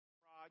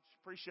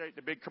Appreciate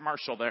the big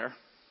commercial there.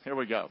 Here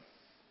we go.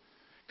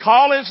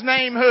 Call his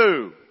name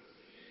who?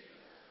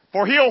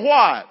 For he'll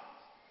what?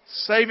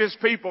 Save his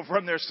people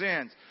from their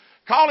sins.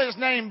 Call his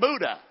name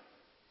Buddha.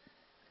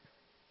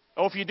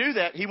 Oh, if you do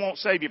that, he won't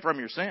save you from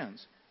your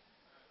sins.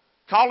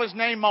 Call his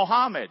name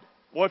Mohammed.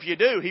 Well, if you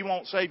do, he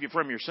won't save you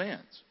from your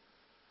sins.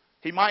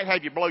 He might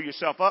have you blow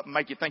yourself up and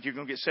make you think you're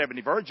going to get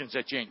 70 virgins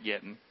that you ain't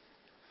getting.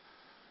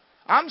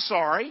 I'm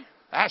sorry.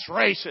 That's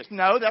racist.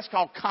 No, that's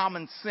called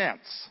common sense.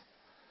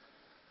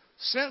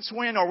 Since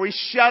when are we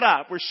shut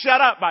up? We're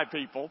shut up by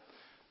people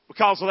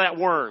because of that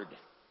word.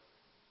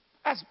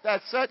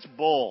 That's such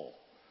bull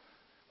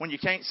when you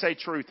can't say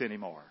truth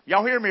anymore.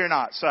 Y'all hear me or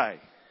not? Say.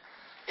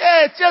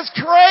 Yeah, it's just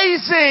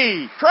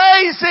crazy.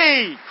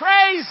 Crazy.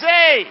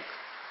 Crazy.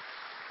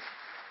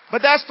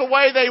 But that's the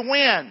way they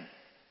win.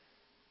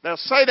 They'll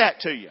say that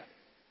to you.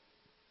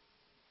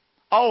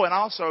 Oh, and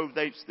also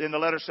they in the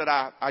letter said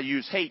I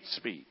use hate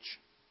speech.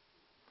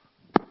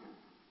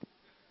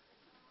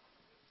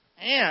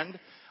 And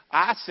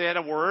I said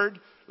a word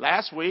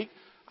last week.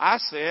 I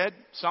said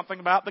something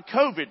about the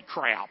COVID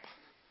crap.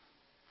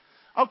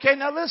 Okay,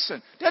 now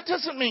listen. That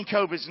doesn't mean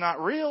COVID's not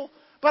real.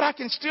 But I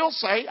can still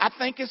say I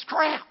think it's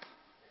crap.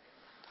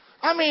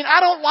 I mean, I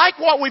don't like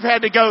what we've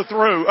had to go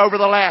through over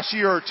the last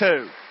year or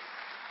two.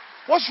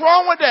 What's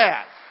wrong with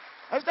that?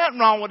 There's nothing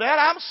wrong with that.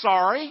 I'm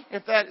sorry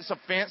if that is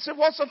offensive.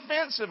 What's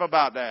offensive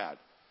about that?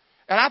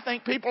 And I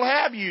think people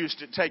have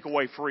used it to take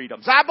away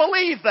freedoms. I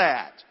believe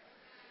that.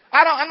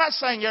 I'm not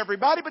saying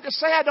everybody, but to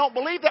say I don't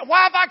believe that,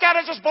 why have I got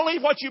to just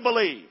believe what you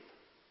believe?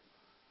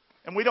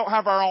 And we don't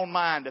have our own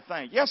mind to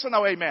think. Yes or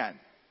no, amen?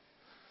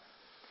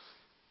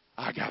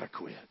 I got to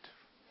quit.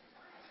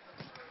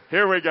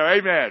 Here we go,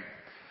 amen.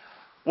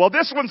 Well,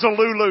 this one's a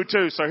Lulu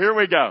too, so here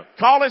we go.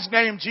 Call his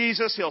name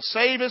Jesus. He'll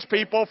save his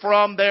people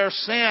from their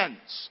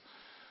sins.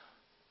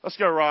 Let's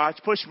go, Raj.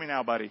 Push me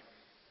now, buddy.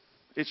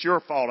 It's your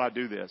fault I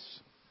do this.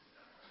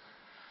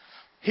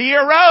 He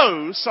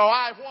arose, so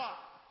I what?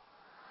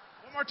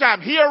 One more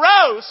time. He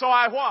arose, so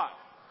I what?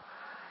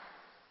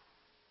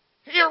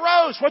 He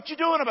arose. What you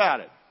doing about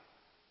it?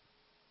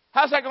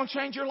 How's that going to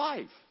change your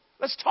life?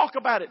 Let's talk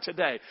about it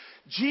today.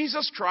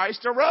 Jesus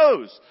Christ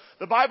arose.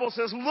 The Bible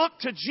says, look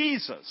to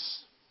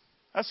Jesus.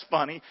 That's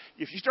funny.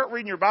 If you start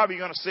reading your Bible,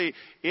 you're going to see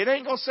it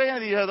ain't going to say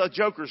any of the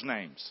jokers'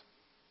 names.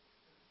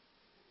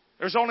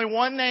 There's only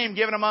one name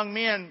given among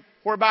men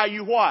whereby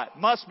you what?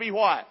 Must be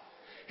what?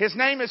 His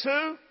name is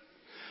who?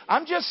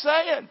 I'm just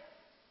saying.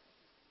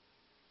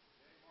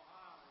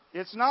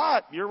 It's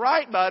not. You're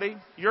right, buddy.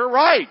 You're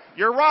right.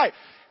 You're right.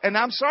 And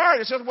I'm sorry.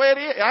 It's just the way it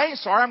is. I ain't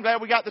sorry. I'm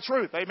glad we got the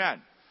truth.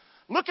 Amen.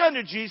 Look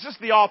unto Jesus,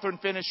 the author and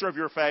finisher of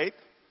your faith,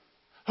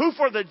 who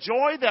for the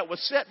joy that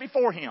was set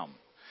before him,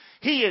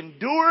 he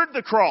endured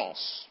the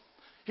cross.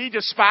 He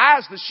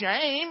despised the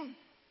shame.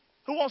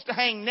 Who wants to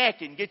hang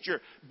naked and get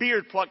your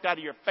beard plucked out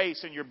of your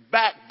face and your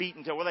back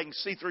beaten till they can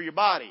see through your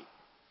body?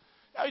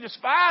 Now, he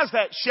despised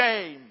that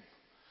shame.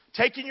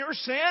 Taking your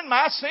sin,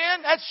 my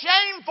sin, that's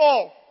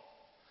shameful.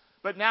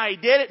 But now he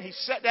did it and he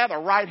sat down at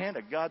the right hand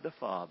of God the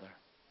Father.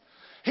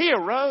 He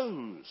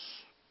arose.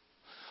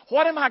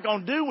 What am I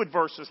going to do with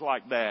verses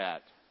like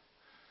that?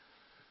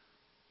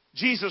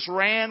 Jesus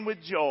ran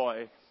with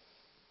joy.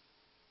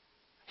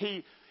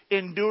 He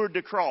endured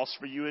the cross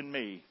for you and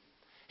me.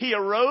 He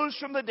arose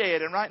from the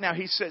dead, and right now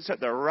he sits at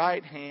the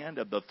right hand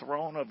of the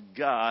throne of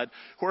God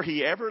where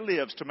he ever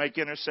lives to make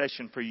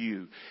intercession for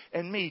you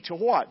and me. To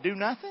what? Do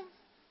nothing?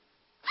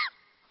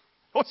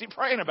 What's he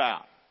praying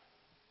about?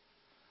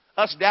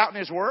 Us doubting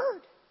his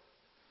word?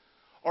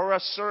 Or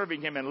us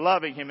serving him and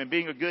loving him and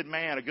being a good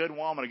man, a good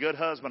woman, a good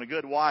husband, a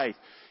good wife,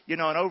 an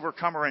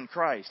overcomer in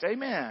Christ.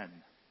 Amen.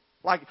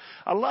 Like,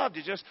 I love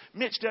to just,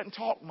 Mitch doesn't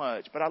talk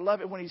much, but I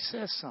love it when he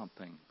says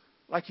something.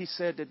 Like he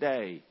said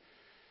today,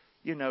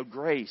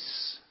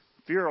 grace.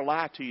 Fear will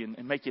lie to you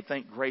and make you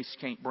think grace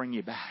can't bring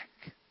you back.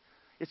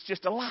 It's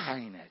just a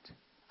lie, ain't it?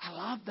 I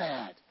love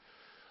that.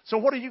 So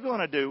what are you going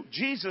to do?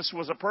 Jesus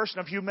was a person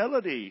of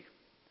humility.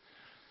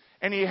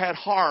 And he had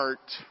heart.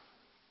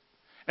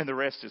 And the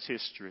rest is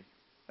history.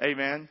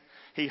 Amen.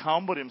 He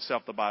humbled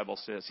himself, the Bible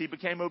says. He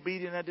became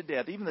obedient unto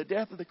death, even the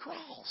death of the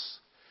cross.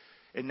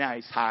 And now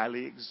he's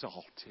highly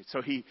exalted.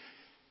 So he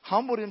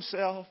humbled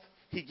himself.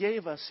 He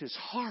gave us his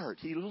heart.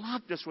 He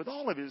loved us with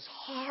all of his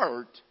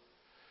heart.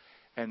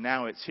 And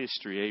now it's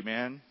history.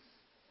 Amen.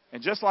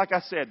 And just like I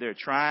said, they're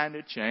trying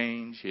to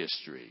change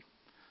history.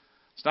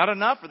 It's not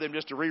enough for them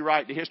just to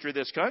rewrite the history of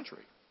this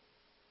country.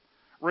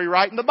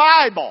 Rewriting the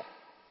Bible.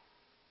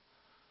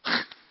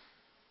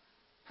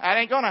 That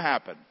ain't going to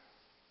happen.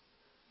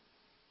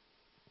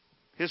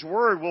 His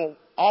word will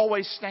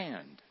always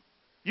stand.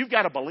 You've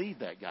got to believe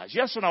that, guys.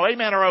 Yes or no?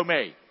 Amen or oh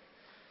me?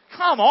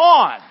 Come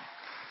on.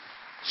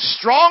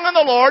 Strong in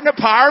the Lord and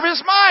the power of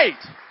his might.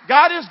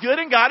 God is good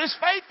and God is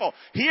faithful.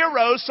 He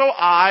arose, so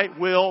I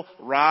will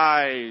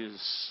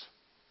rise.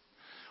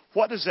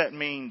 What does that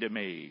mean to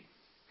me?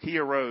 He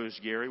arose,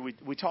 Gary.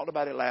 We talked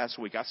about it last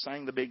week. I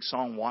sang the big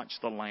song, Watch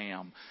the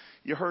Lamb.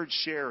 You heard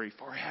Sherry,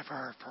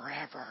 forever,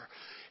 forever.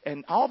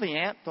 And all the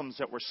anthems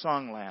that were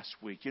sung last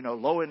week,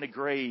 low in the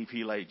grave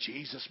he lay.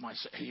 Jesus,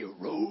 he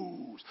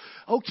arose.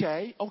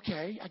 Okay,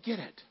 I get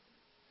it.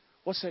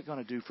 What's that going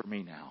to do for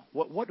me now?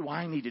 What do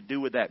I need to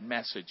do with that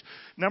message?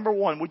 Number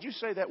one, would you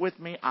say that with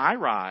me? I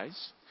rise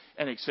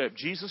and accept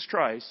Jesus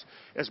Christ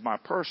as my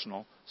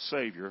personal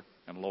Savior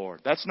and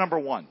Lord. That's number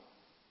one.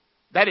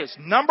 That is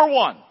number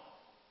one.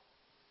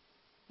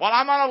 Well,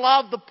 I'm going to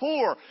love the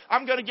poor.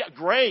 I'm going to get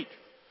great.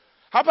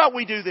 How about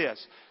we do this?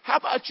 How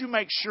about you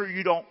make sure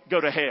you don't go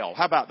to hell?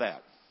 How about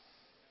that?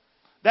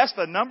 That's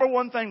the number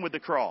one thing with the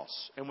cross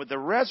and with the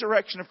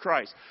resurrection of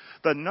Christ.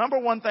 The number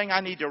one thing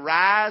I need to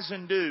rise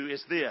and do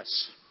is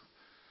this.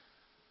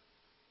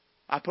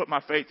 I put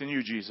my faith in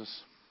you, Jesus.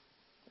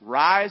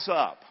 Rise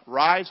up.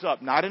 Rise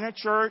up. Not in a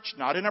church,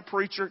 not in a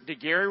preacher.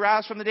 Did Gary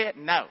rise from the dead?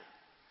 No.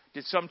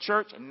 Did some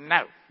church?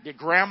 No. Did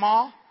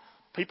Grandma?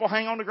 People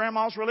hang on to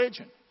Grandma's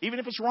religion, even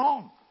if it's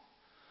wrong.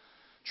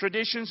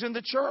 Traditions in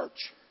the church.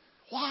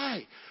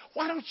 Why?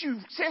 Why don't you,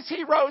 since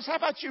he rose, how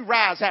about you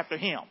rise after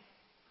him?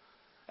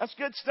 That's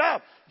good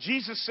stuff.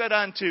 Jesus said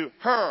unto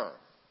her,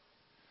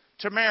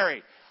 to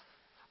Mary,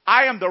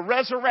 I am the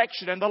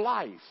resurrection and the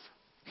life.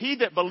 He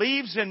that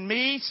believes in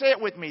me, say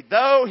it with me,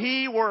 though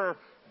he were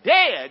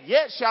dead,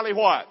 yet shall he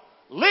what?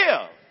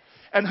 Live.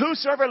 And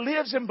whosoever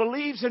lives and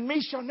believes in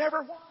me shall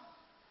never what?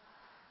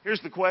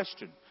 Here's the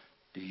question.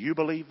 Do you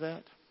believe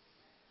that?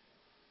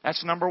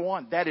 That's number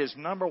one. That is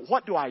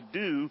what do I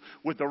do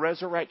with the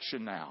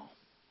resurrection now?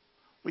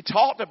 We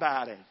talked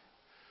about it.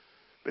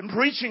 Been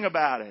preaching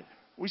about it.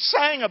 We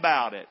sang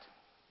about it.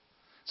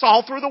 It's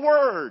all through the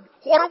Word.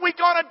 What are we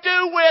going to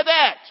do with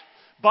it?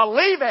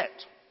 Believe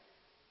it.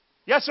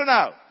 Yes or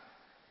no?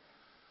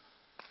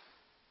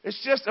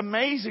 It's just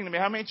amazing to me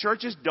how many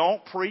churches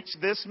don't preach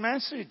this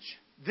message.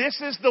 This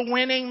is the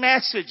winning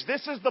message.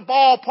 This is the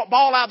ball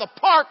out of the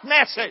park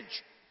message.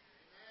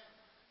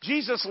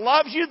 Jesus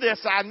loves you.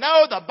 This I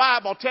know. The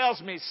Bible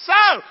tells me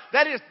so.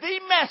 That is the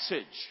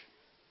message.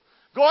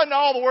 Go into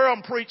all the world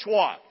and preach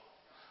what?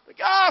 The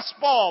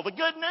gospel, the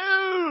good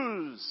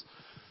news.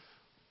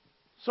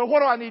 So what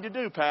do I need to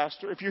do,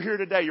 Pastor? If you're here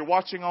today, you're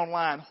watching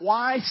online,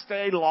 why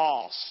stay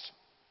lost?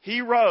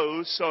 He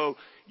rose so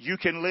you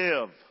can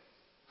live.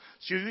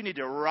 So you need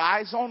to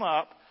rise on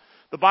up.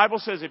 The Bible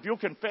says if you'll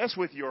confess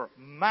with your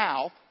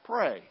mouth,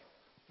 pray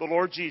the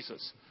Lord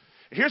Jesus.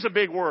 Here's a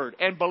big word.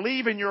 And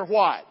believe in your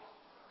what?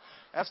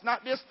 That's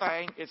not this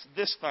thing, it's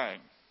this thing.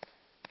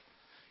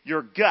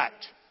 Your gut.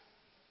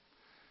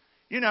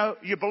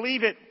 You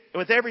believe it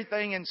with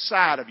everything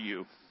inside of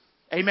you.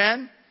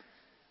 Amen?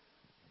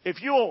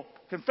 If you'll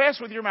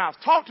confess with your mouth,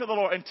 talk to the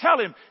Lord and tell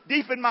Him,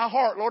 deep in my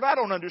heart, Lord, I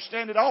don't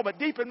understand it all, but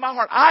deep in my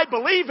heart, I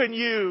believe in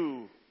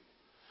you.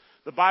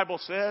 The Bible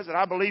says, and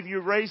I believe you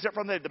raised it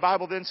from the dead. The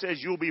Bible then says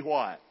you'll be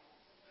what?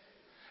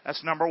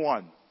 That's number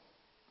one.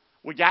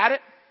 We got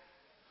it?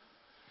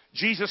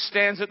 Jesus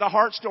stands at the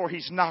heart's door.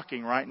 He's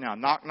knocking right now.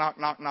 Knock, knock,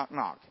 knock, knock,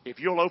 knock. If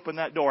you'll open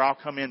that door, I'll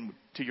come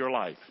into your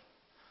life.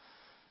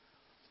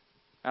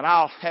 And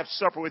I'll have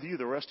supper with you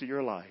the rest of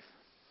your life.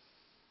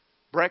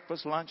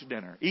 Breakfast, lunch,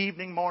 dinner.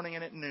 Evening, morning,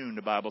 and at noon,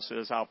 the Bible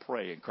says, I'll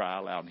pray and cry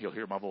aloud and He'll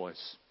hear my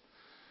voice.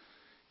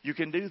 You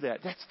can do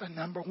that. That's the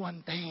number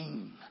one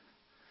thing.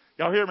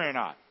 Y'all hear me or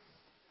not?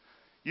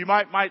 You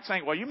might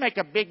think, well, you make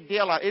a big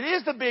deal out. It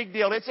is the big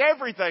deal. It's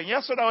everything.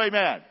 Yes or no?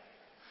 Amen.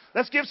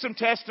 Let's give some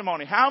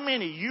testimony. How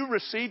many you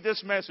received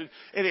this message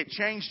and it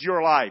changed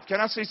your life?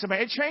 Can I see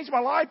somebody? It changed my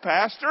life,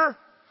 Pastor.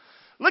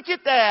 Look at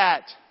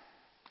that.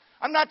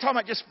 I'm not talking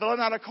about just filling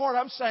out a card.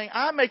 I'm saying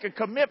I make a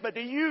commitment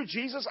to you,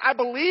 Jesus. I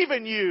believe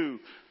in you.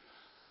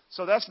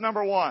 So that's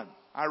number one.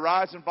 I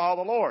rise and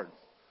follow the Lord.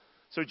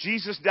 So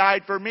Jesus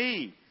died for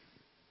me.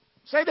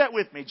 Say that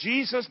with me.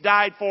 Jesus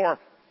died for.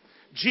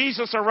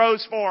 Jesus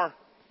arose for.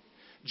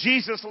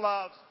 Jesus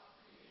loves.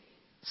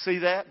 See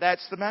that?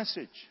 That's the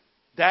message.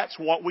 That's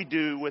what we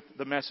do with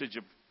the message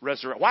of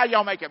resurrection. Why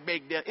y'all make a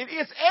big deal? It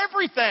is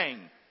everything.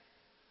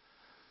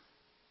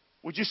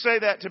 Would you say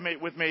that to me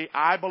with me?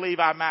 I believe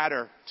I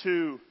matter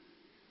too,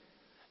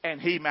 and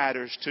He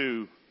matters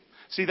too.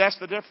 See, that's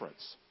the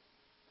difference.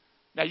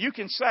 Now you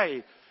can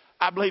say,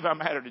 I believe I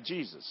matter to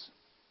Jesus.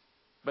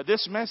 But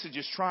this message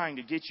is trying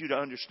to get you to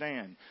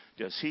understand,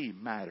 does He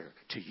matter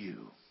to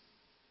you?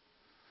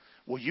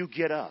 Will you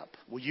get up?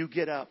 Will you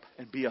get up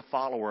and be a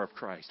follower of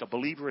Christ, a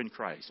believer in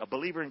Christ, a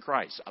believer in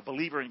Christ, a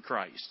believer in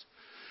Christ?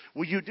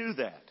 Will you do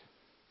that?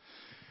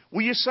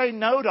 Will you say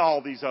no to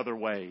all these other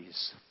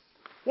ways?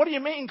 What do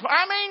you mean?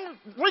 I mean,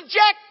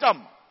 reject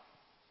them.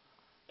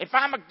 If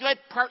I'm a good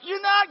person,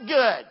 you're not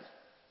good.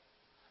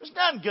 There's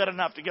nothing good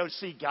enough to go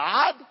see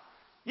God.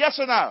 Yes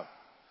or no?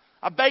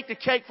 I baked a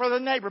cake for the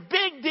neighbor.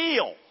 Big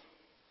deal.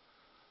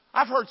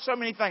 I've heard so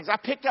many things. I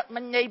picked up my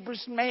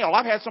neighbor's mail.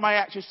 I've had somebody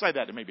actually say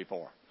that to me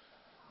before.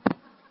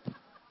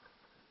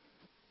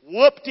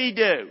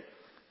 Whoop-de-doo.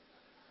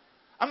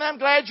 I mean, I'm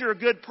glad you're a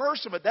good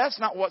person, but that's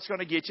not what's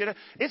going to get you.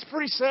 It's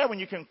pretty sad when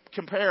you can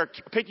compare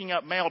picking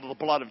up mail to the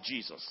blood of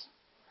Jesus.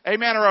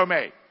 Amen or oh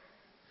me?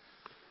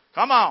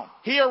 Come on.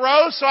 He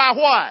arose, so I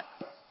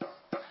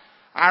what?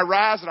 I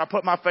rise and I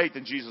put my faith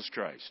in Jesus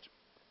Christ.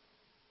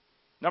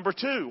 Number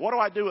two, what do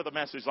I do with a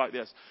message like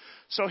this?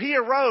 So he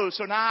arose,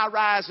 so now I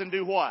rise and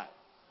do what?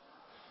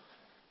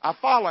 I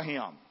follow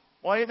him.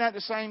 Well, isn't that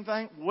the same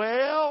thing?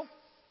 Well,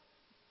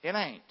 it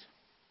ain't.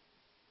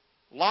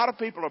 A lot of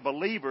people are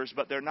believers,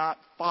 but they're not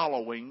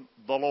following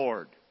the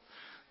Lord.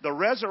 The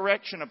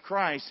resurrection of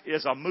Christ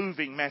is a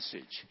moving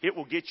message. It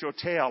will get your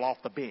tail off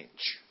the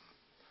bench.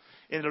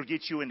 And it'll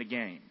get you in the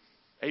game.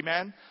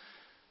 Amen?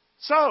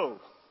 So,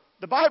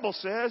 the Bible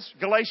says,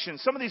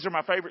 Galatians, some of these are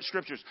my favorite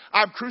scriptures.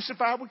 I'm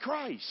crucified with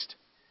Christ.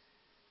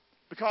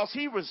 Because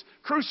he was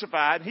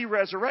crucified, he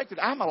resurrected.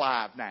 I'm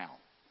alive now.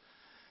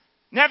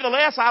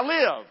 Nevertheless, I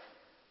live.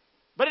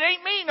 But it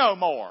ain't me no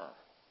more.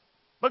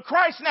 But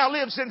Christ now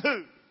lives in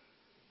who?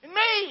 In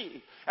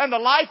me. And the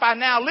life I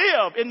now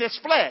live in this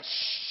flesh,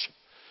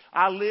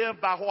 I live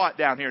by what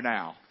down here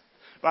now?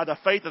 By the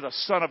faith of the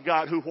Son of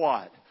God who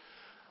what?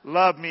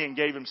 Loved me and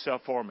gave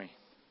himself for me.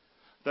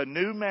 The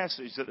new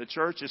message that the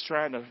church is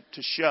trying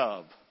to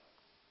shove.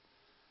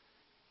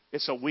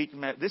 It's a weak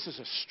message. This is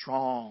a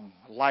strong,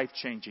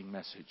 life-changing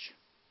message.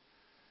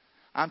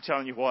 I'm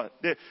telling you what.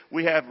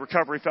 We have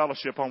Recovery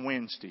Fellowship on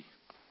Wednesday.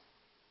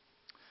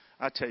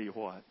 I tell you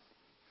what.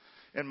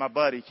 And my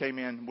buddy came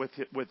in with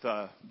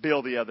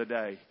Bill the other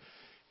day.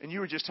 And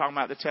you were just talking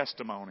about the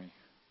testimony.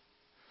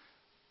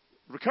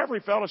 Recovery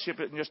Fellowship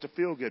isn't just a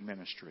feel-good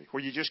ministry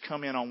where you just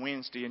come in on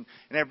Wednesday and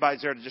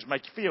everybody's there to just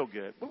make you feel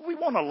good. We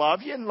want to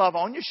love you and love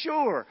on you,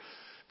 sure.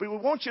 But we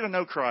want you to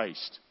know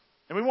Christ.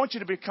 And we want you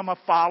to become a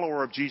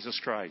follower of Jesus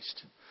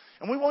Christ.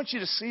 And we want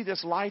you to see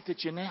this life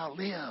that you now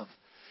live.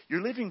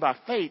 You're living by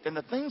faith. And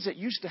the things that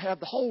used to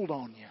have the hold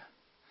on you,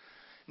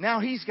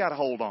 now he's got a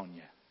hold on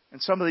you. And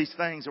some of these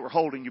things that were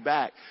holding you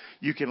back,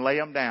 you can lay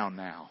them down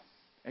now.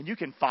 And you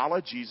can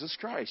follow Jesus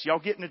Christ. Y'all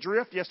getting the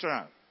drift? Yes or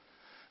no?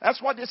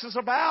 That's what this is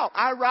about.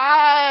 I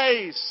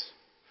rise.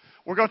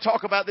 We're going to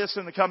talk about this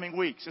in the coming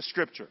weeks. It's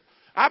Scripture.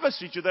 I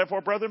beseech you,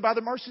 therefore, brethren, by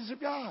the mercies of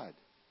God,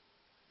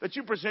 that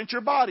you present your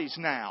bodies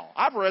now.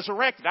 I've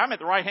resurrected. I'm at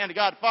the right hand of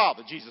God the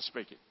Father, Jesus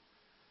speaking.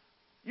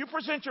 You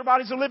present your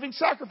bodies a living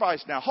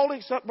sacrifice now, holy,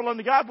 acceptable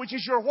unto God, which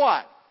is your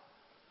what?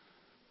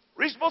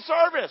 Reasonable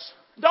service.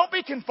 Don't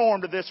be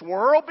conformed to this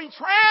world. Be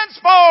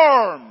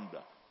transformed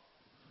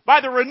by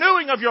the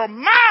renewing of your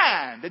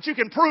mind, that you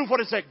can prove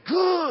what is that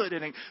good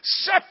and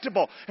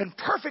acceptable and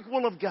perfect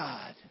will of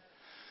God.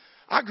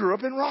 I grew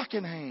up in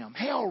Rockingham,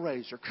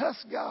 Hellraiser,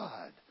 cuss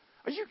God.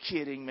 Are you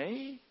kidding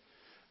me?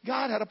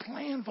 God had a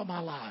plan for my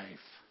life,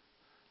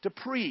 to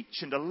preach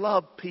and to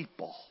love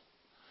people.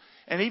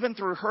 And even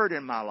through hurt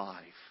in my life,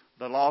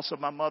 the loss of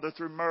my mother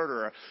through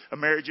murder, a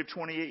marriage of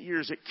 28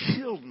 years, it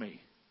killed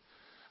me.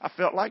 I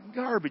felt like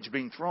garbage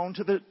being thrown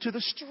to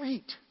the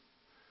street.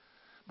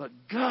 But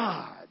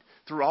God,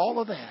 through all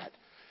of that,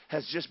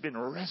 has just been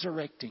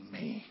resurrecting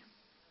me.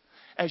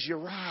 As you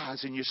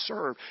rise and you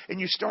serve and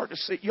you start to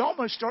see, you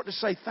almost start to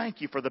say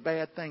thank you for the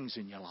bad things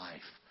in your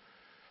life.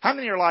 How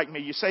many are like me?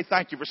 You say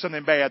thank you for some of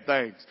them bad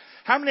things.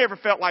 How many ever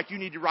felt like you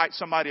need to write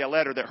somebody a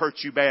letter that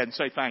hurts you bad and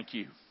say thank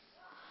you?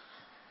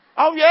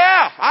 Oh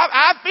yeah,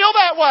 I feel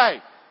that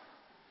way.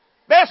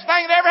 Best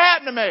thing that ever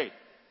happened to me.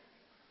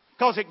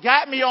 Because it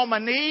got me on my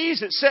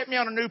knees, it set me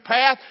on a new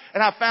path,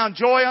 and I found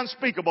joy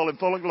unspeakable and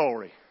full of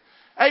glory.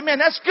 Amen.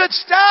 That's good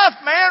stuff,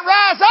 man.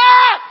 Rise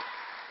up!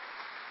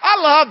 I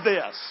love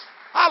this.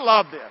 I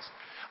love this.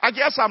 I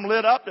guess I'm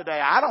lit up today.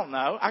 I don't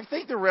know. I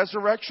think the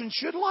resurrection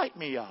should light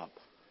me up.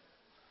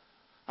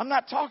 I'm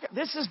not talking.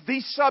 This is the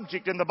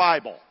subject in the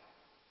Bible.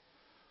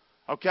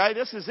 Okay?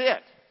 This is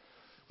it.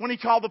 When he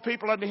called the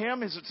people unto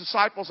him, his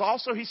disciples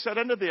also, he said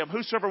unto them,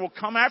 whosoever will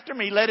come after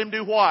me, let him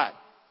do what?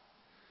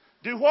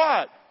 Do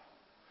what?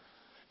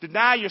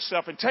 Deny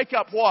yourself and take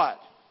up what?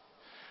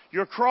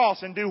 Your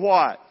cross and do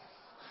what?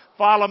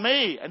 Follow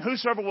me. And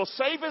whosoever will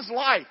save his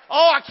life.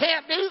 Oh, I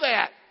can't do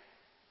that.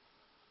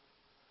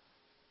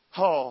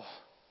 Oh.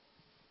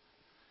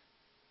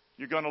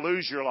 You're going to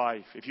lose your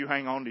life if you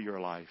hang on to your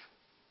life.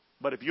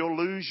 But if you'll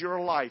lose your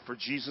life for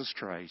Jesus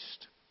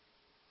Christ,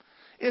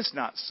 it's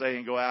not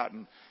saying go out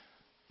and,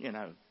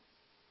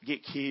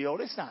 get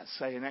killed. It's not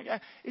saying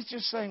that. It's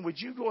just saying, would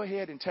you go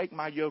ahead and take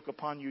my yoke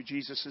upon you,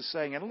 Jesus is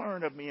saying, and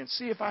learn of me and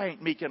see if I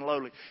ain't meek and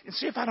lowly and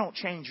see if I don't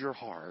change your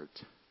heart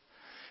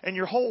and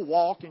your whole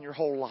walk and your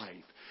whole life.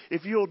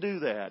 If you'll do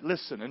that,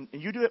 listen, and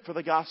you do it for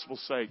the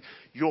gospel's sake,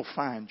 you'll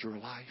find your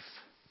life.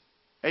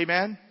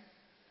 Amen?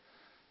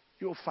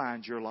 You'll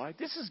find your life.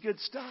 This is good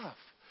stuff.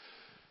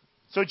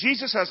 So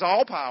Jesus has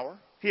all power.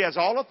 He has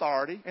all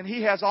authority. And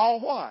he has all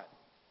what?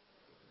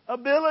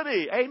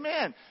 Ability.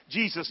 Amen.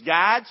 Jesus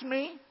guides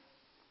me.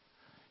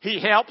 He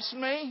helps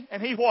me.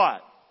 And he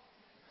what?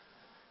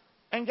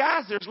 And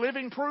guys, there's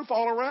living proof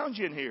all around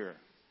you in here.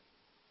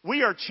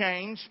 We are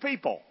changed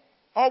people.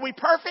 Are we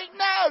perfect?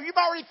 No. You've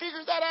already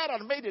figured that out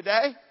on me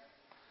today.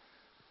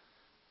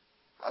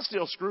 I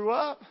still screw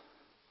up.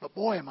 But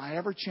boy, am I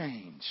ever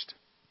changed.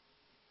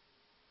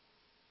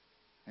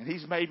 And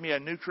he's made me a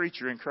new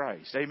creature in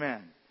Christ.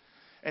 Amen.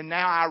 And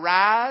now I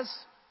rise.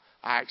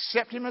 I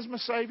accept him as my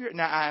Savior.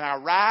 Now and I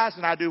rise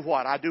and I do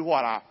what? I do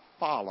what? I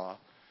follow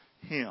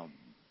him.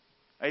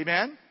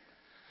 Amen.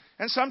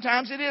 And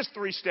sometimes it is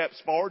 3 steps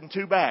forward and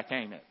 2 back,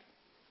 ain't it?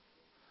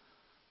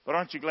 But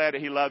aren't you glad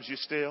that He loves you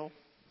still?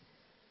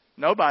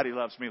 Nobody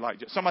loves me like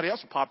Jesus. Somebody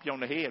else will pop you on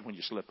the head when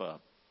you slip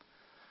up.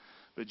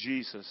 But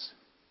Jesus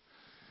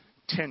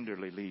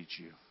tenderly leads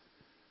you.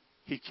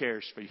 He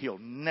cares for you. He'll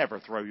never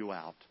throw you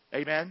out.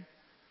 Amen?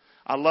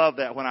 I love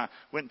that when I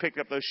went and picked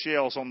up those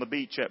shells on the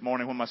beach that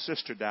morning when my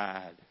sister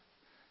died.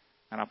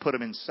 And I put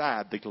them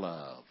inside the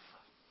glove.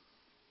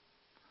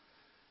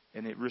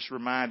 And it just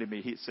reminded me,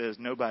 it says,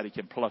 nobody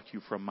can pluck you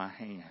from my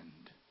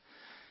hand.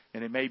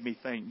 And it made me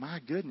think, my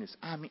goodness,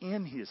 I'm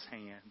in His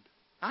hand.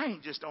 I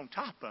ain't just on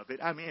top of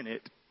it, I'm in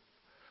it.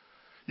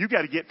 You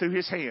got to get through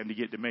His hand to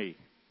get to me.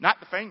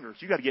 Not the fingers,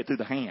 you got to get through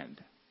the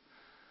hand.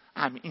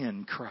 I'm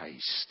in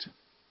Christ.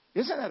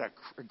 Isn't that a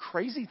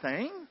crazy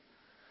thing?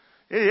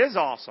 It is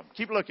awesome.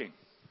 Keep looking.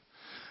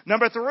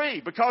 Number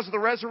 3, because of the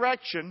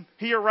resurrection,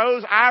 He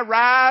arose, I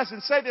rise,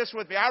 and say this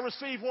with me, I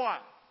receive what?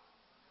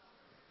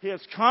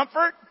 His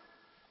comfort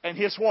and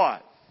His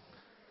what?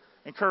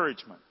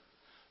 Encouragement.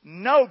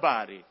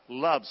 Nobody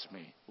loves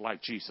me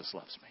like Jesus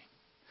loves me.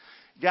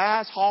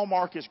 Guys,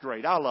 Hallmark is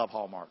great. I love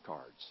Hallmark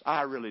cards.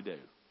 I really do.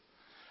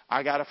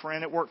 I got a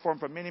friend that worked for him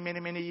for many, many,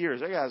 many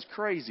years. That guy's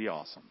crazy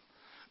awesome.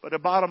 But the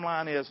bottom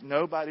line is,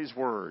 nobody's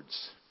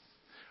words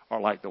are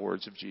like the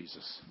words of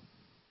Jesus.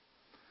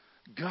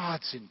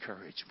 God's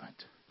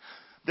encouragement.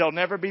 There'll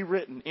never be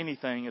written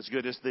anything as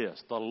good as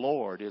this. The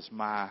Lord is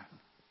my,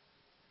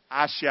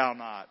 I shall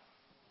not.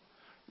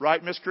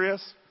 Right, Miss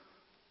Chris?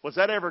 Was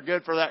that ever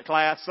good for that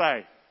class?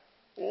 Say,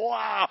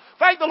 wow.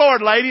 Thank the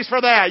Lord, ladies, for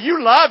that.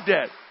 You loved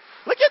it.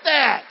 Look at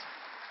that.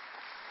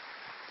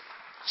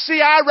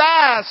 See, I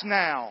rise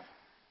now.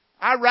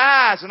 I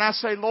rise and I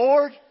say,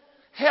 Lord,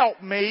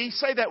 help me.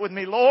 Say that with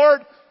me.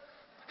 Lord,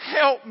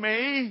 help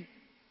me.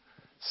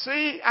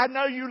 See, I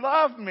know you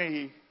love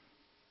me.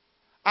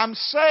 I'm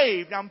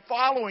saved. I'm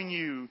following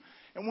you.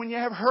 And when you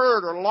have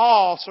hurt or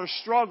loss or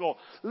struggle,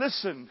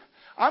 listen,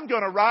 I'm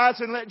going to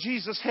rise and let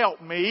Jesus help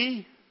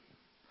me.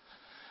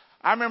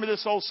 I remember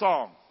this old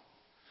song.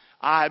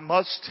 I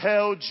must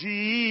tell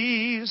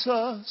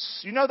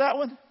Jesus. You know that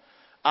one?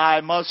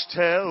 I must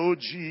tell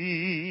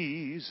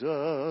Jesus.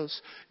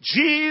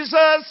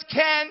 Jesus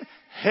can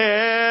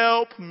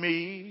help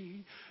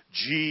me.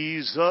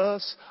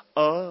 Jesus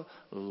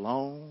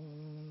alone.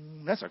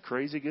 That's a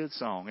crazy good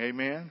song.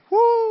 Amen.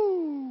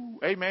 Woo!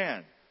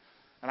 Amen.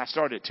 And I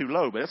started it too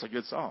low, but that's a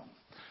good song.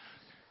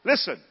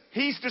 Listen,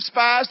 He's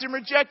despised and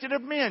rejected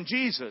of men,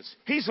 Jesus.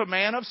 He's a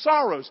man of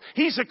sorrows.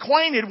 He's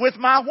acquainted with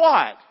my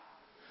what?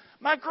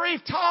 My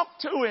grief. Talk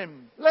to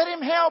Him. Let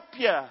Him help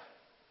you.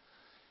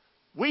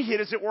 We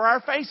hid, as it were, our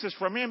faces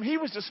from Him. He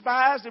was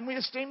despised and we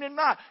esteemed Him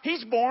not.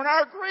 He's borne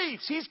our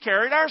griefs. He's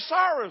carried our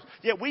sorrows.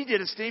 Yet we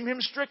did esteem Him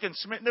stricken,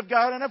 smitten of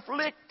God, and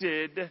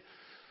afflicted.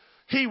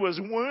 He was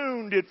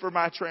wounded for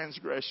my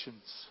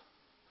transgressions.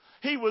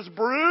 He was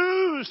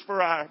bruised for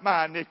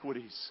my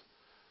iniquities.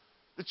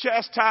 The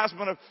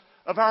chastisement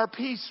of our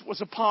peace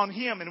was upon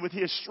Him, and with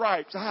His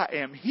stripes I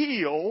am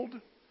healed.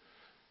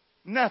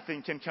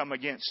 Nothing can come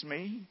against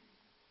me.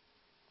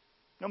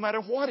 No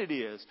matter what it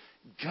is.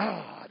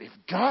 God, if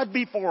God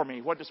be for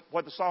me, what does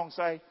the song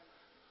say?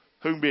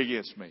 Whom be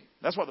against me?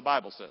 That's what the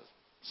Bible says.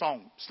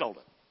 Song stole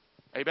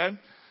it. Amen?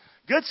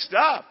 Good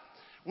stuff.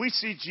 We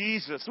see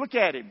Jesus. Look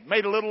at Him.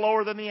 Made a little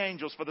lower than the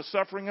angels for the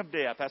suffering of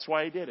death. That's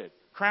why He did it.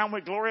 Crowned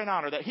with glory and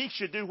honor. That He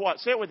should do what?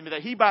 Say it with me.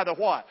 That He by the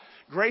what?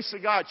 Grace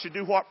of God should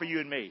do what for you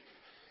and me?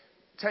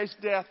 Taste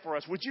death for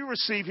us. Would you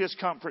receive His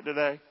comfort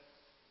today?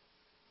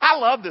 I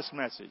love this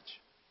message.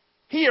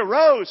 He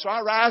arose, so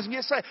I rise and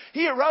get saved.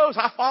 He arose,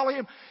 I follow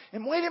Him.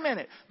 And wait a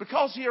minute.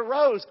 Because He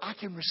arose, I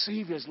can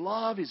receive His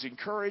love, His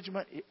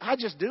encouragement. I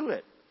just do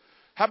it.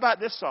 How about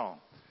this song?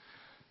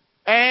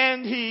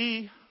 And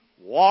He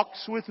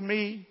walks with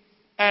me,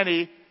 and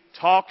He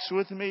talks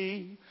with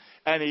me,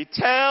 and He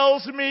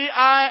tells me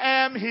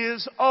I am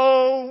His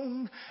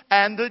own,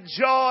 and the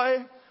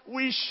joy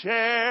we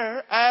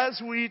share as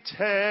we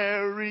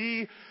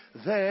tarry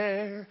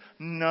there,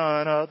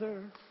 none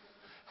other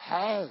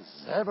has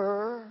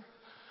ever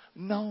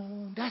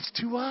known. That's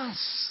to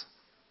us.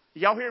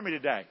 Y'all hear me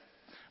today?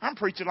 I'm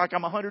preaching like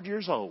I'm 100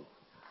 years old.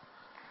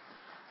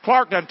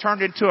 Clark done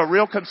turned into a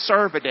real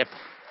conservative.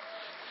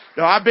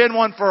 No, I've been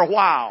one for a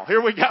while.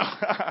 Here we go.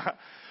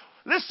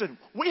 Listen,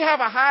 we don't have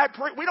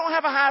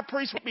a high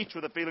priest who speaks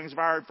with the feelings of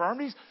our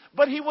infirmities,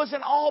 but He was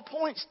in all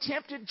points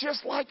tempted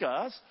just like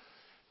us.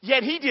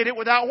 Yet He did it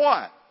without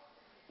what?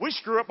 We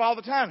screw up all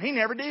the time. He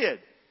never did.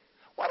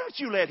 Why don't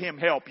you let Him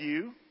help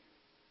you?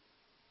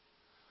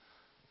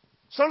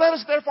 So let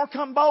us therefore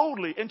come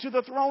boldly into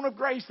the throne of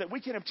grace that we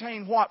can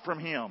obtain what from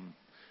Him?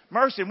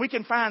 Mercy. And we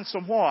can find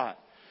some what?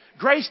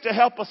 Grace to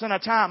help us in a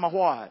time of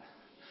what?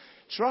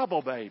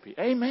 Trouble, baby.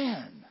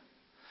 Amen.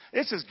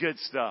 This is good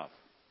stuff.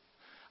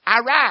 I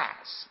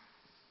rise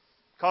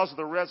because of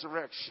the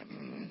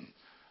resurrection.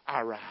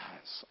 I rise.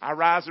 I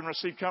rise and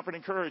receive comfort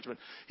and encouragement.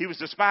 He was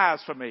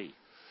despised for me.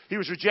 He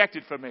was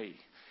rejected for me.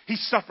 He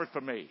suffered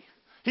for me.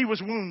 He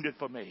was wounded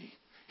for me.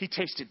 He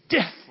tasted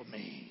death for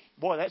me.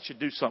 Boy, that should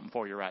do something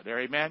for you right there.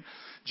 Amen.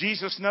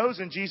 Jesus knows,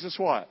 and Jesus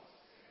what?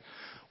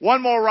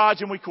 One more,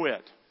 Raj, and we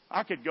quit.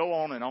 I could go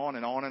on and on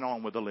and on and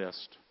on with the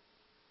list.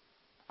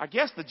 I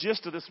guess the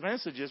gist of this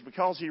message is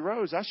because He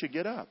rose, I should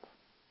get up.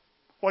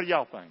 What do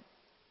y'all think?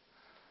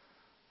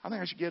 I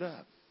think I should get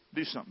up.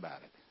 Do something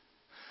about it.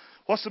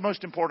 What's the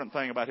most important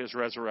thing about His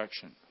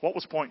resurrection? What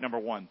was point number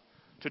 1?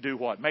 To do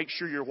what? Make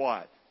sure you're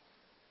what?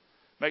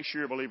 Make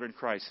sure you're a believer in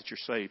Christ, that you're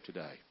saved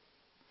today.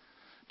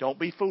 Don't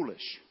be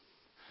foolish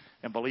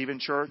and believe in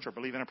church or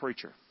believe in a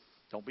preacher.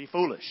 Don't be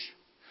foolish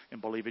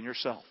and believe in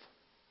yourself.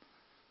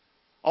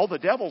 All the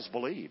devils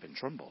believe and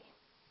tremble.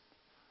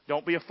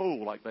 Don't be a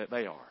fool like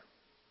they are.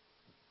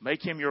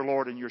 Make Him your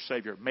Lord and your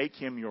Savior. Make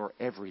Him your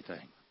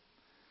everything.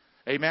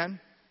 Amen?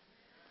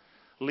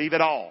 Leave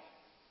it all.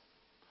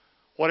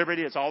 Whatever it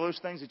is, all those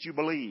things that you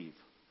believe.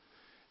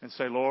 And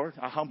say, Lord,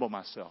 I humble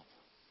myself.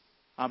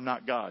 I'm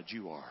not God,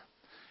 you are.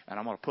 And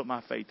I'm going to put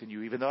my faith in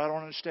you. Even though I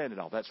don't understand it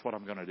all, that's what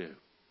I'm going to do.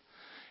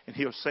 And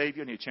He'll save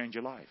you and He'll change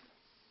your life.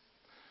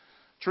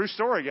 True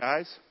story,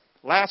 guys.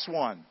 Last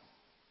one.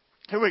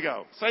 Here we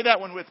go. Say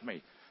that one with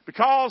me.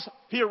 Because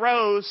He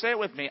arose, say it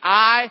with me.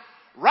 I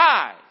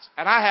rise.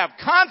 And I have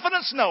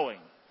confidence knowing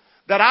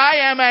that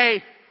I am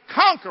a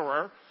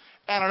conqueror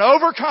and an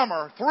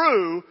overcomer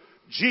through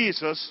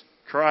Jesus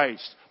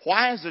Christ.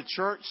 Why is the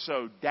church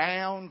so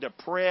down,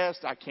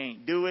 depressed? I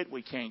can't do it.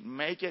 We can't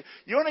make it.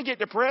 You want to get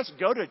depressed?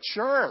 Go to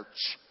church.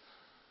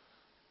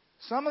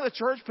 Some of the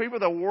church people are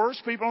the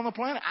worst people on the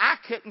planet. I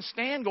couldn't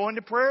stand going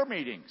to prayer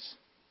meetings.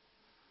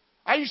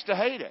 I used to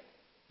hate it.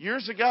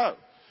 Years ago,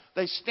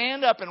 they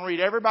stand up and read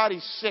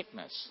everybody's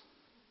sickness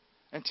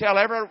and tell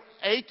every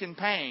ache and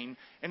pain,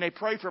 and they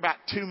pray for about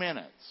 2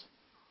 minutes.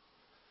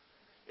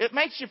 It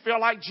makes you feel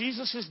like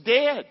Jesus is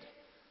dead.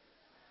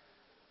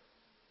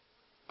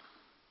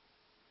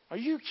 Are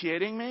you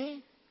kidding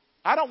me?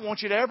 I don't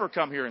want you to ever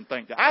come here and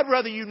think that. I'd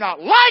rather you not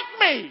like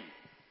me.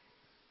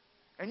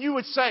 And you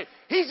would say,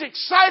 he's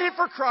excited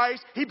for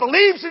Christ. He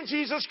believes in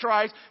Jesus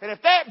Christ. And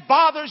if that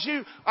bothers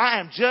you,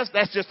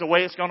 that's just the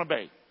way it's going to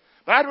be.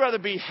 But I'd rather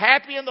be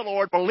happy in the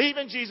Lord, believe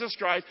in Jesus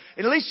Christ,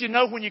 and at least you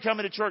know when you come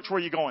into church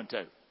where you're going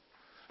to.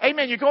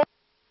 Amen. You're going.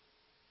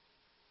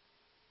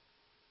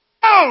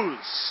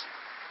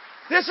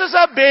 This is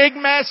a big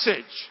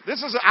message.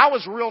 I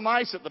was real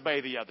nice at the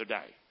Bay the other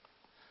day.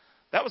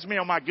 That was me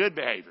on my good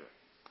behavior.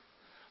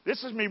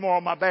 This is me more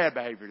on my bad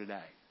behavior today.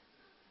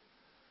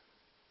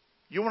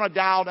 You want to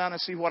dial down and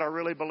see what I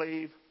really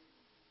believe?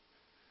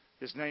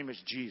 His name is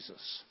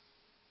Jesus.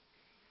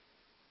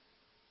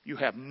 You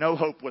have no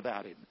hope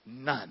without Him.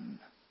 None.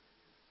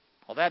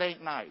 Well, that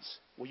ain't nice.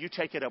 Well, you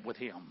take it up with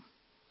Him.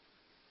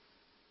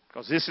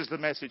 Because this is the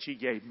message He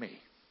gave me.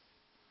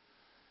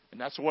 And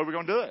that's the way we're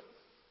going to do it.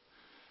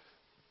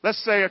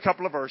 Let's say a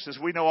couple of verses.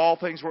 We know all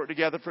things work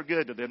together for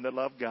good to them that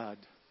love God,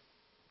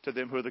 to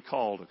them who are the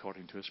called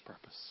according to His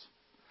purpose.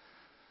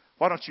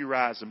 Why don't you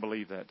rise and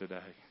believe that today?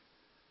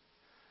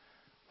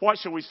 What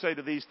shall we say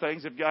to these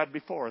things? If God be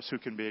for us, who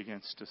can be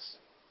against us?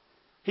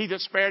 He that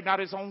spared not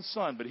His own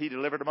Son, but He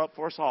delivered Him up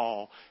for us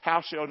all,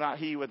 how shall not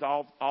He with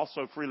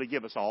also freely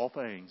give us all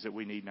things that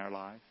we need in our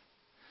life?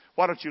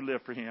 Why don't you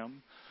live for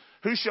Him?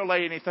 Who shall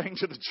lay anything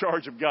to the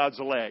charge of God's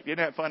elect? Isn't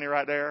that funny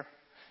right there?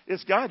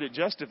 It's God that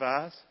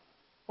justifies.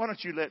 Why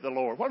don't you let the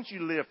Lord? Why don't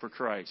you live for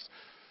Christ?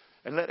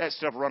 And let that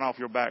stuff run off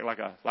your back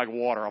like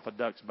water off a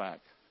duck's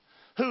back.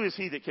 Who is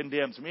He that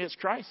condemns me? It's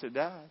Christ that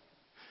died.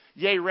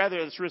 Yea, rather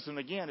it's risen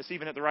again. It's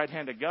even at the right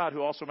hand of God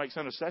who also makes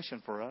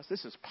intercession for us.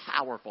 This is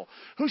powerful.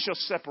 Who shall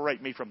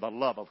separate me from the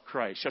love of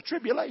Christ? Shall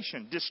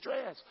tribulation,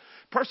 distress,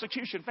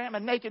 persecution,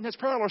 famine, nakedness,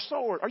 peril, or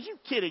sword? Are you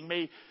kidding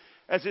me?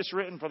 As it's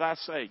written, for thy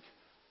sake,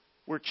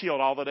 we're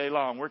killed all the day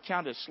long. We're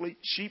counted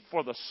sheep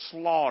for the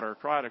slaughter.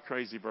 Quite a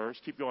crazy verse.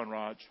 Keep going,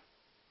 Raj.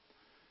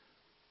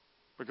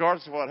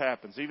 Regardless of what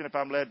happens, even if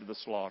I'm led to the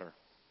slaughter,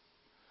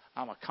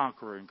 I'm a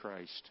conqueror in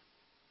Christ.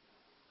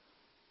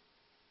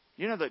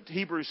 You know that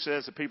Hebrews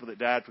says the people that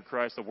died for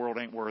Christ, the world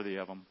ain't worthy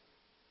of them.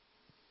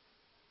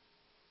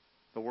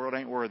 The world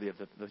ain't worthy of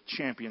the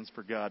champions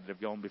for God that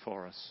have gone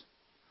before us.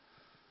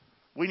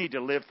 We need to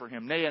live for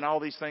Him. Nay, in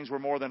all these things we're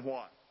more than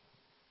what?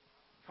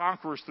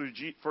 Conquerors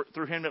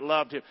through Him that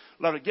loved Him.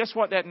 Guess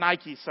what that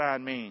Nike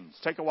sign means?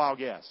 Take a wild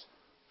guess.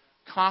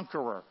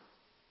 Conqueror.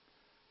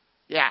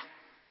 Yeah.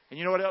 And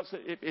you know what else?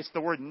 It's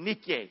the word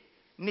Nike.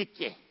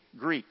 Nike.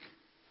 Greek.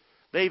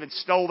 They even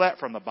stole that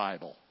from the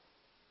Bible.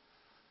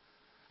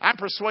 I'm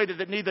persuaded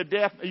that neither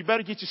death... You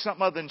better get you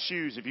something other than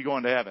shoes if you're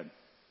going to heaven.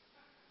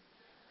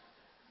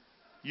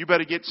 You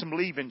better get some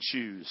leaving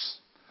shoes.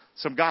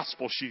 Some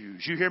gospel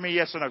shoes. You hear me?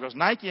 Yes or no? Because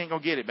Nike ain't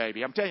going to get it,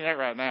 baby. I'm telling you that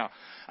right now.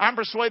 I'm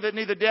persuaded that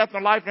neither death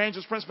nor life nor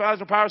angels, principalities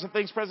nor powers and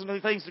things present nor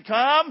things to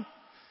come,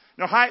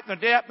 nor height nor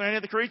depth nor any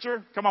other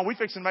creature. Come on, we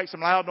fixing to make some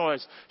loud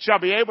noise. Shall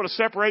be able to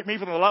separate me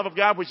from the love of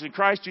God which is in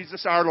Christ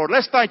Jesus our Lord.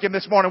 Let's thank Him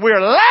this morning. We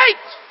are late.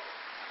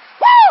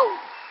 Woo!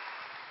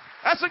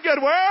 That's a good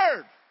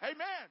word.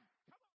 Amen.